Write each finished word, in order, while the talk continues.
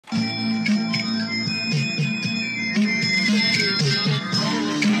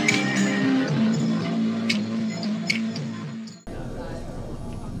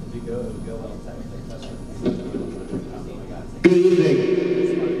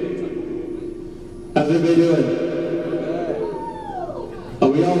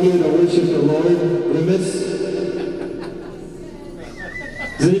Are we all here to worship the Lord? Grimace?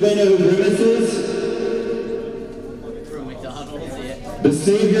 Does anybody know who Grimace is? From McDonald's, yeah. The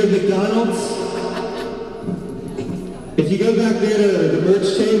savior of McDonald's? If you go back there to the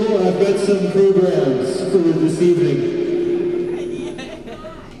merch table, I've got some programs for this evening.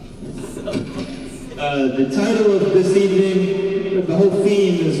 The title of this evening, the whole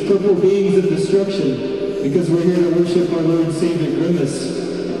theme is Purple Beings of Destruction, because we're here to worship our Lord and Savior Grimace.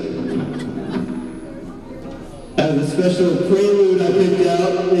 The special prelude I picked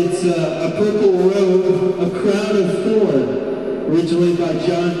out, it's a purple robe, a crown of thorn, originally by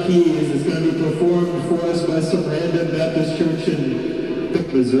John Keys. It's going to be performed for us by some random Baptist church in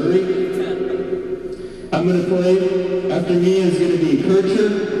Missouri. I'm going to play. After me is going to be Kircher.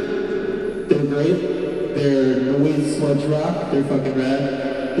 They're great. They're noise sludge rock. They're fucking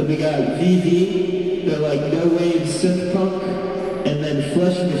rad. Then we got VV. They're like no wave synth punk. And then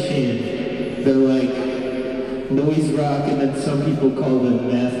Flesh Machine. They're like noise rock, and then some people call them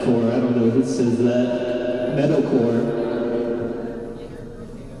mathcore. I don't know who says that. Metalcore.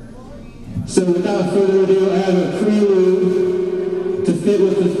 So without further ado, I have a prelude to fit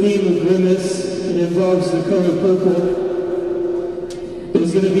with the theme of Grimace. It involves the color purple.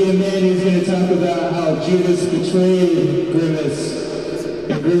 There's going to be a man who's going to talk about how Judas betrayed Grimace.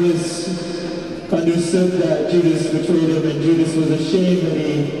 And Grimace understood that Judas betrayed him, and Judas was ashamed that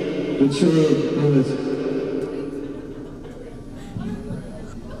he betrayed Grimace.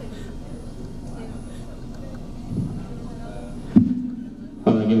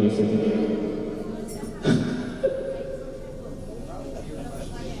 Hold on, give me a second.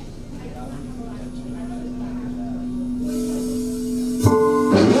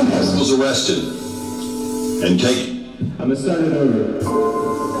 Was arrested and taken. I'm going to start it over.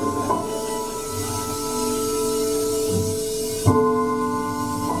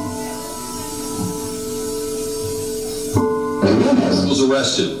 Was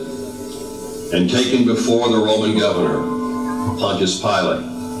arrested and taken before the Roman governor, Pontius Pilate,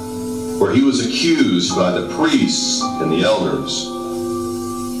 where he was accused by the priests and the elders.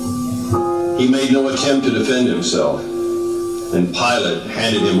 He made no attempt to defend himself, and Pilate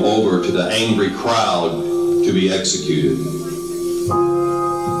handed him over to the angry crowd to be executed.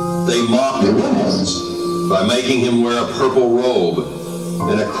 They mocked him by making him wear a purple robe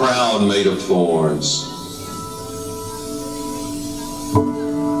and a crown made of thorns.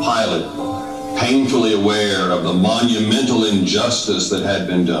 Pilate, painfully aware of the monumental injustice that had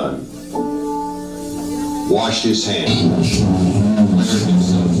been done, washed his hands, declared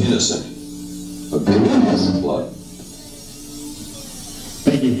himself innocent of Grimace's blood.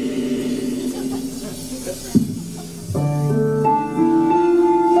 Thank you.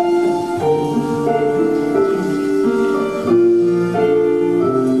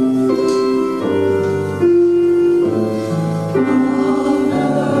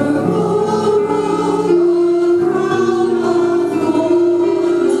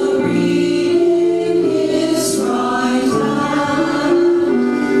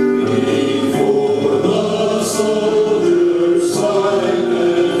 Before the sun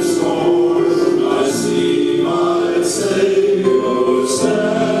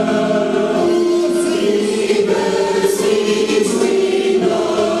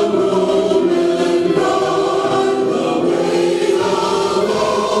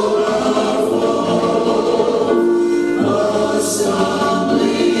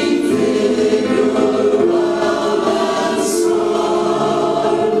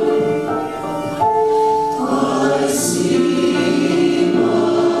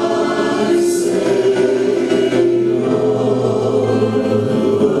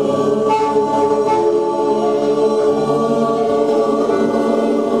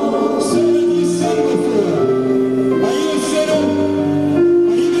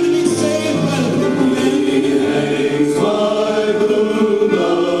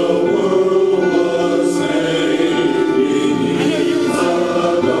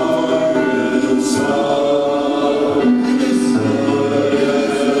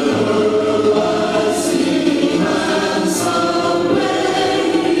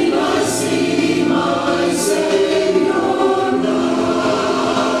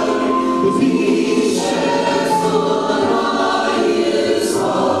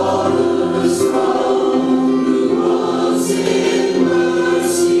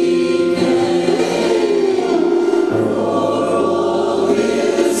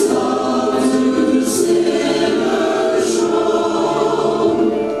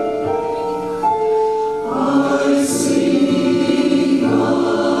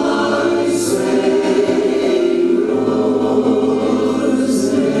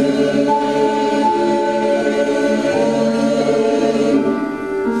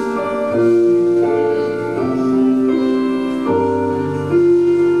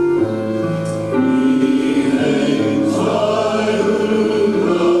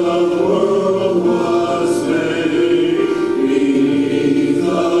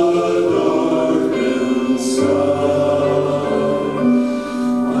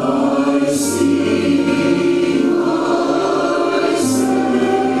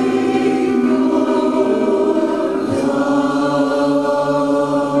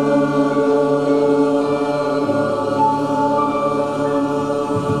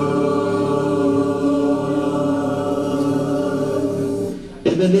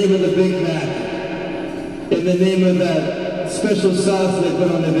the name of the Big Mac, in the name of that special sauce they put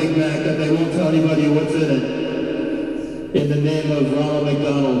on the Big Mac that they won't tell anybody what's in it, in the name of Ronald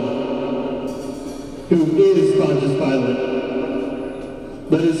McDonald, who is Pontius Pilate.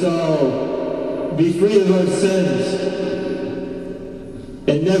 Let us all be free of our sins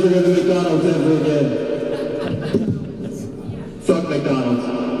and never go to McDonald's ever again. Fuck McDonald's.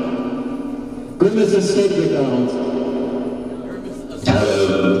 Grimace escaped McDonald's.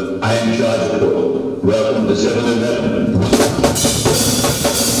 Hello, I am Charles Paul. Welcome to 7-Eleven.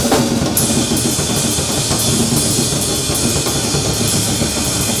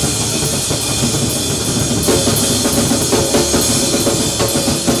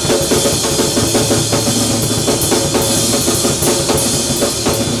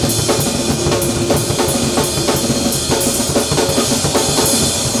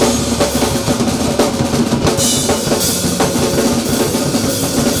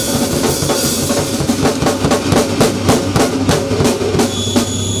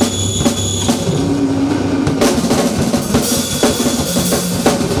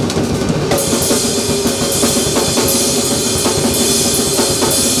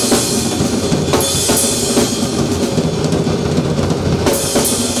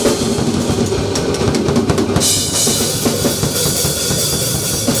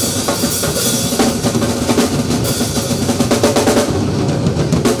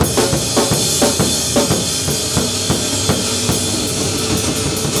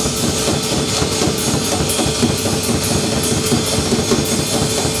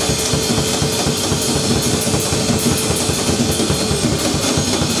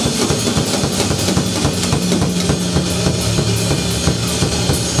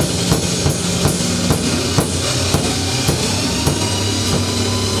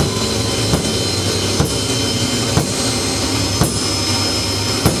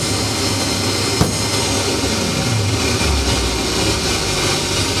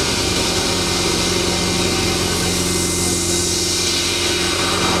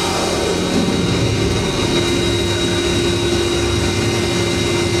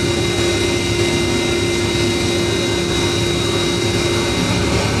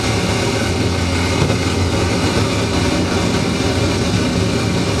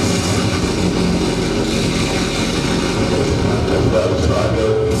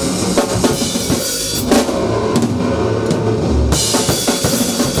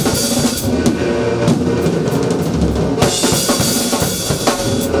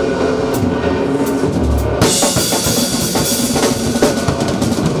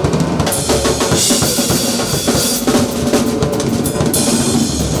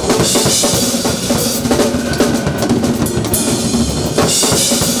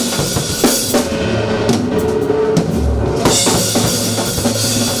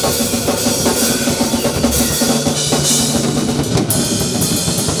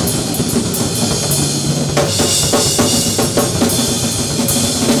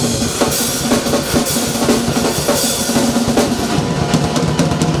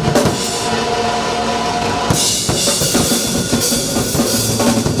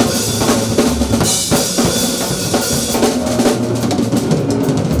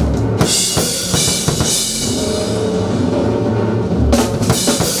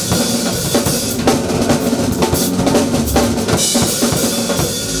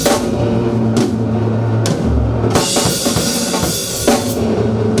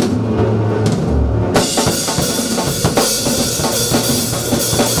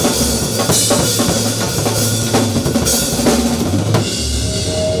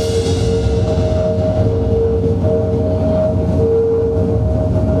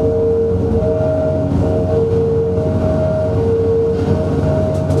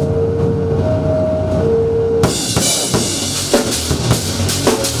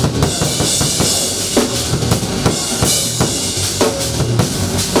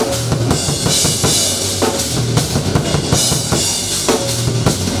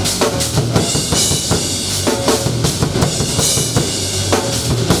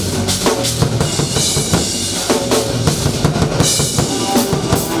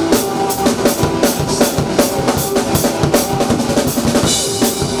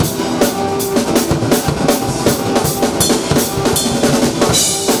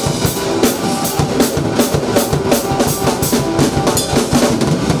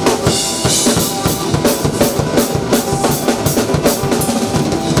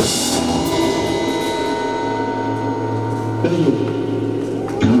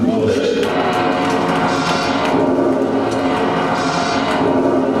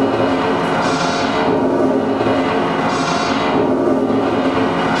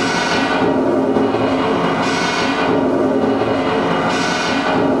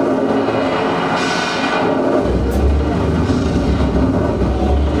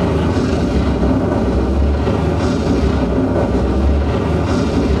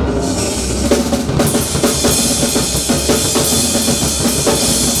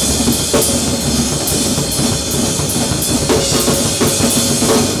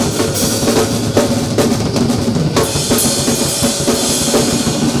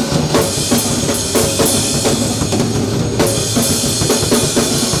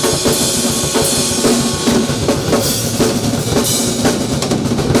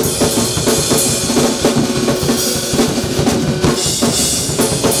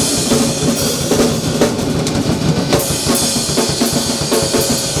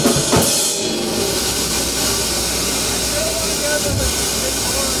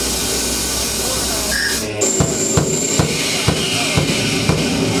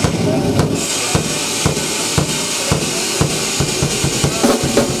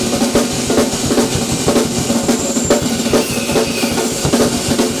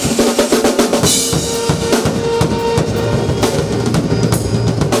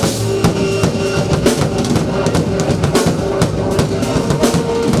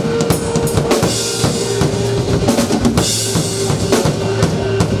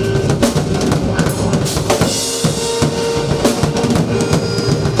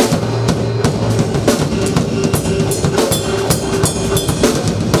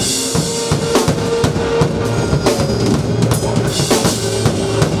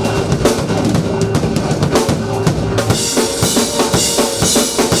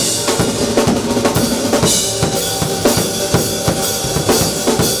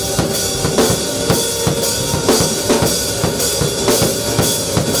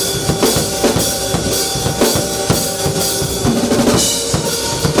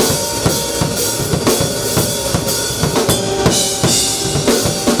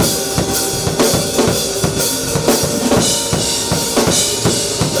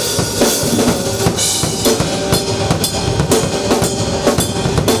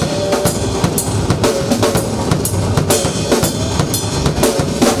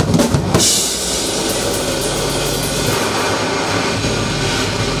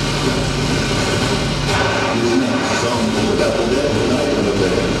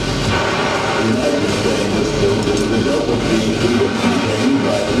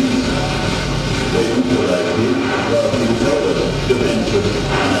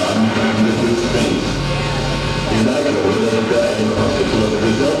 with restraint. Elijah was let die in the hospital as a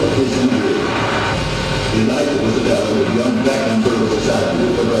result of his injury. Elijah was a daughter of young black and purple society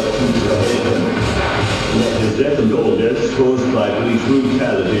with the right future ahead of him. Yet his death and all deaths caused by police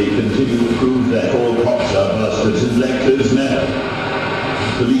brutality continue to prove that all cops are bastards and black lives matter.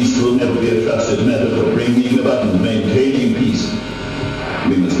 Police will never be a trusted method of bringing about and maintaining peace.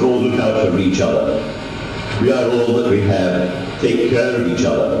 We must all look out for each other. We are all that we have. Take care of each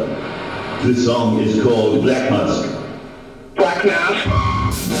other. This song is called Black Mask. Black Mask.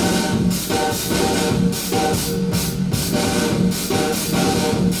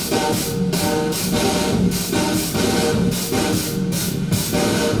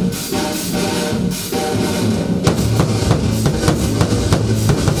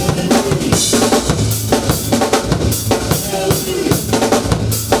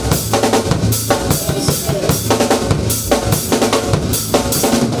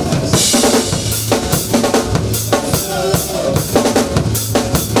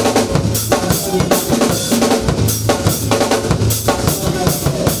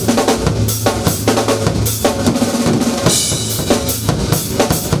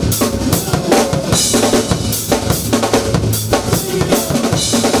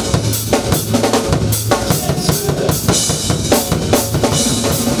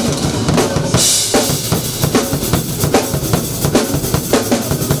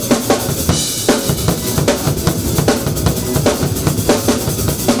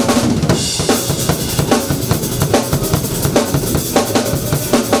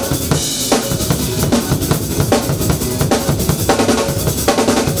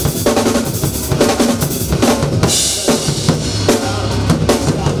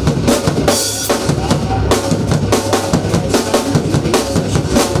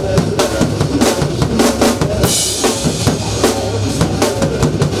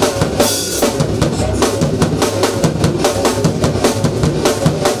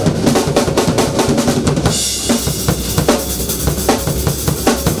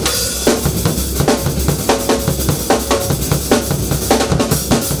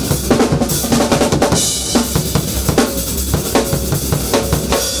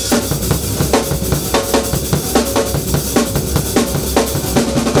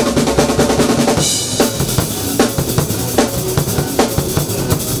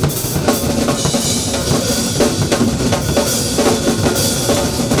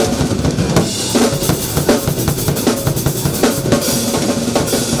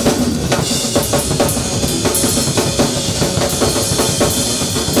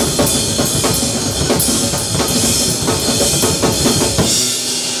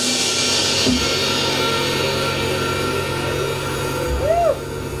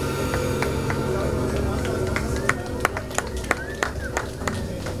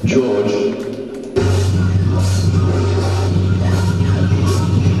 George.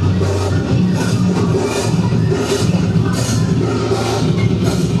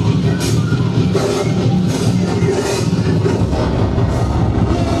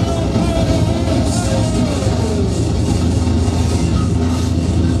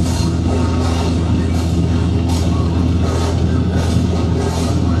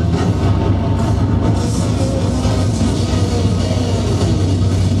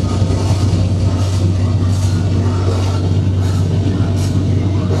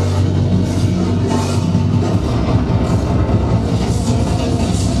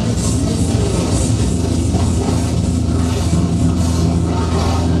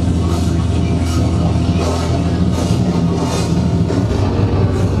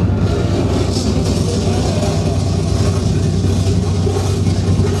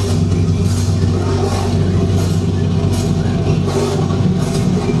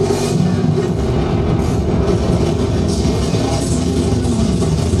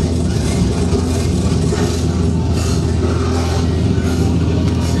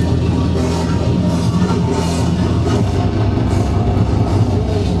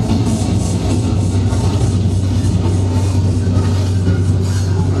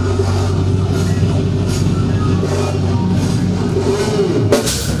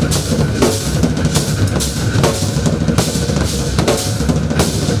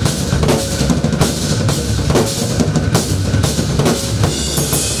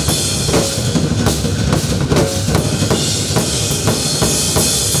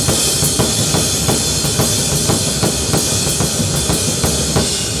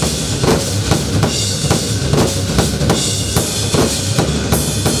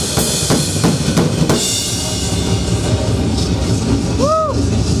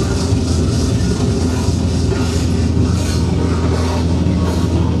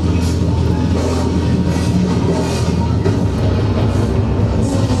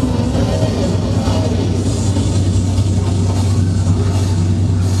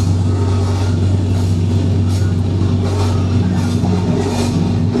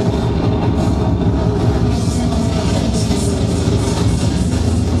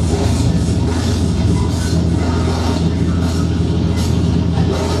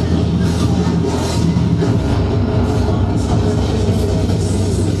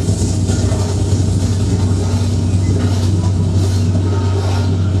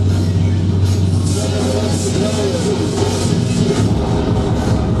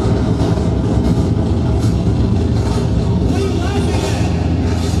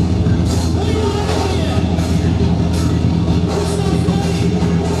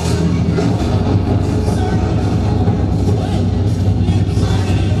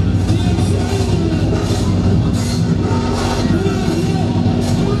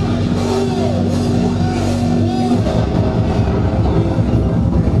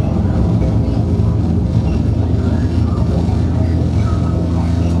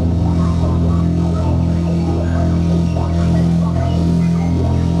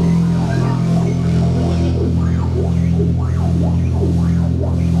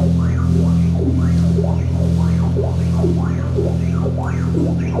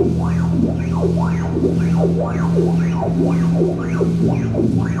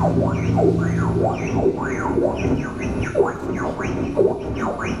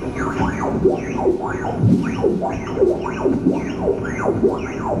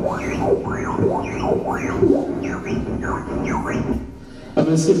 I'm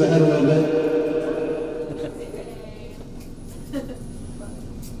going to skip ahead a little bit.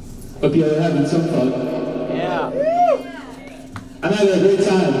 Hope you are having some fun. Yeah. I'm having a great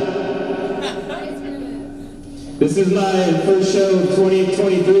time. This is my first show of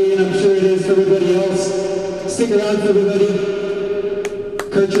 2023, and I'm sure it is for everybody else. Stick around for everybody.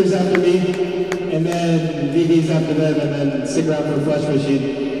 Kircher's after me, and then VV's after them, and then stick around for Flush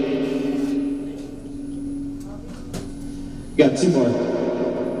Machine. Got two more.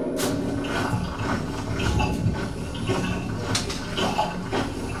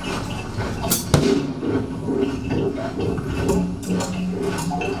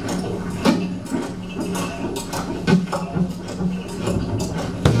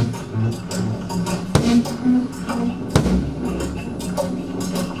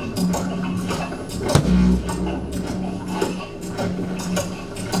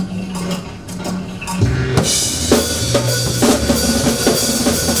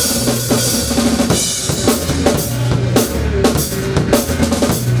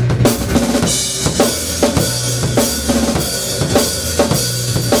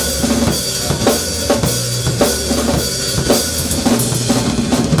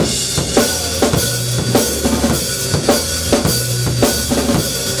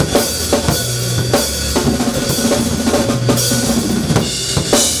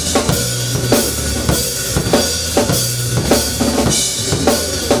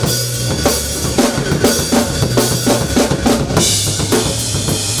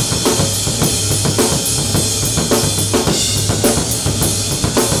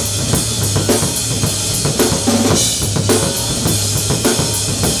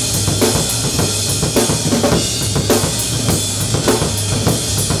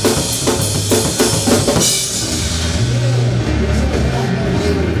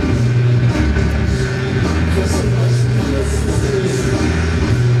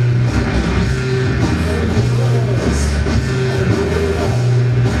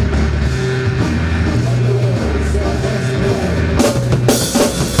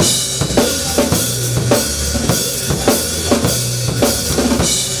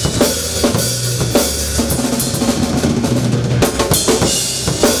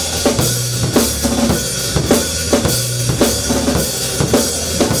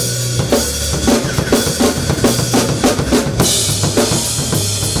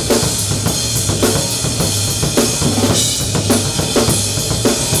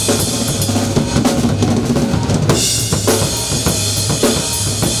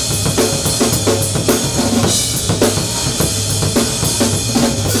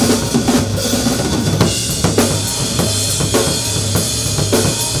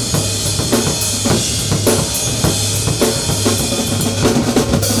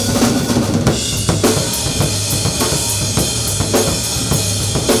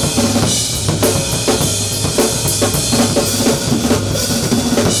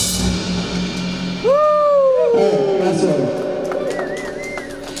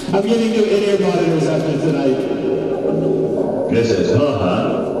 I'm getting new in-ear monitors after tonight. This is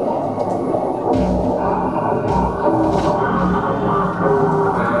huh?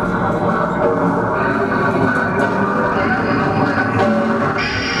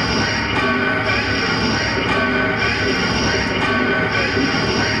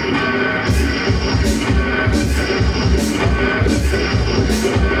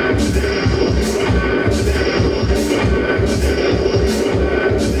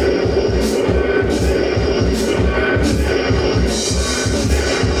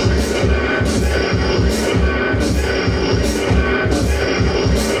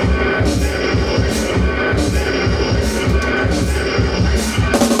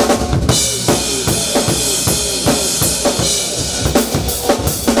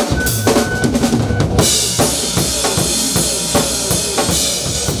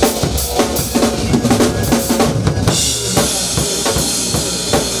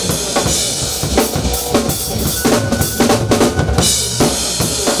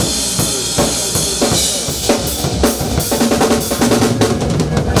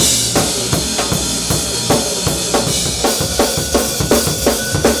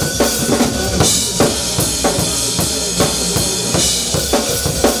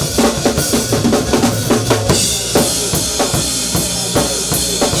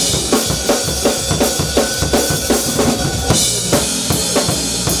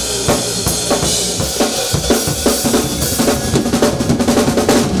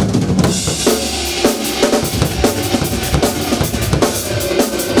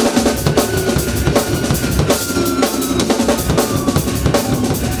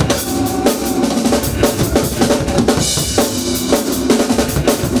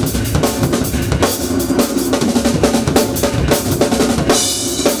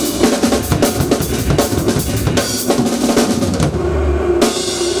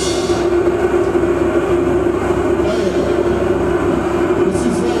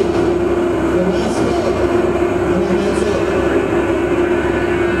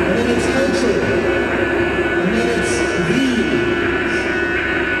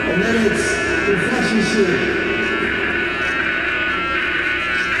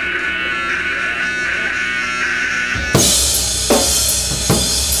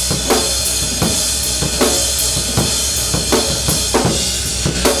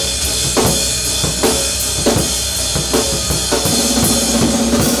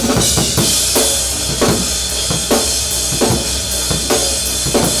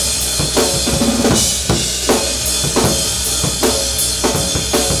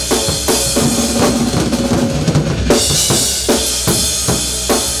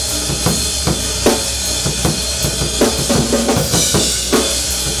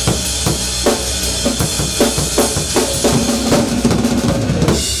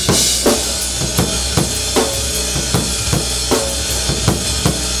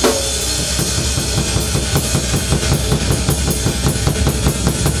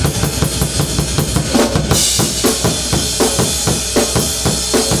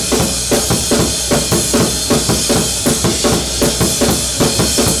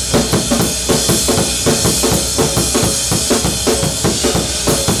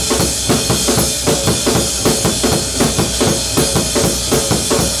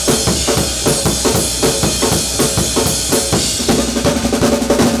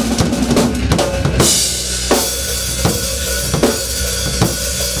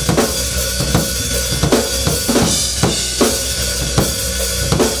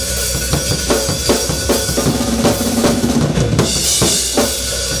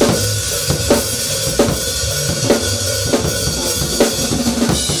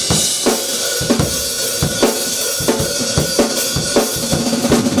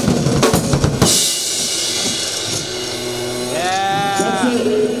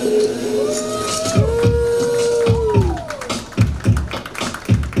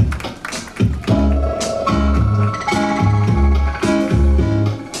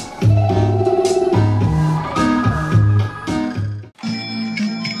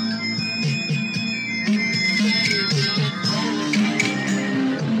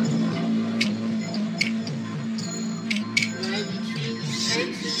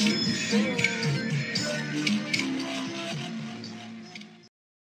 Thank you.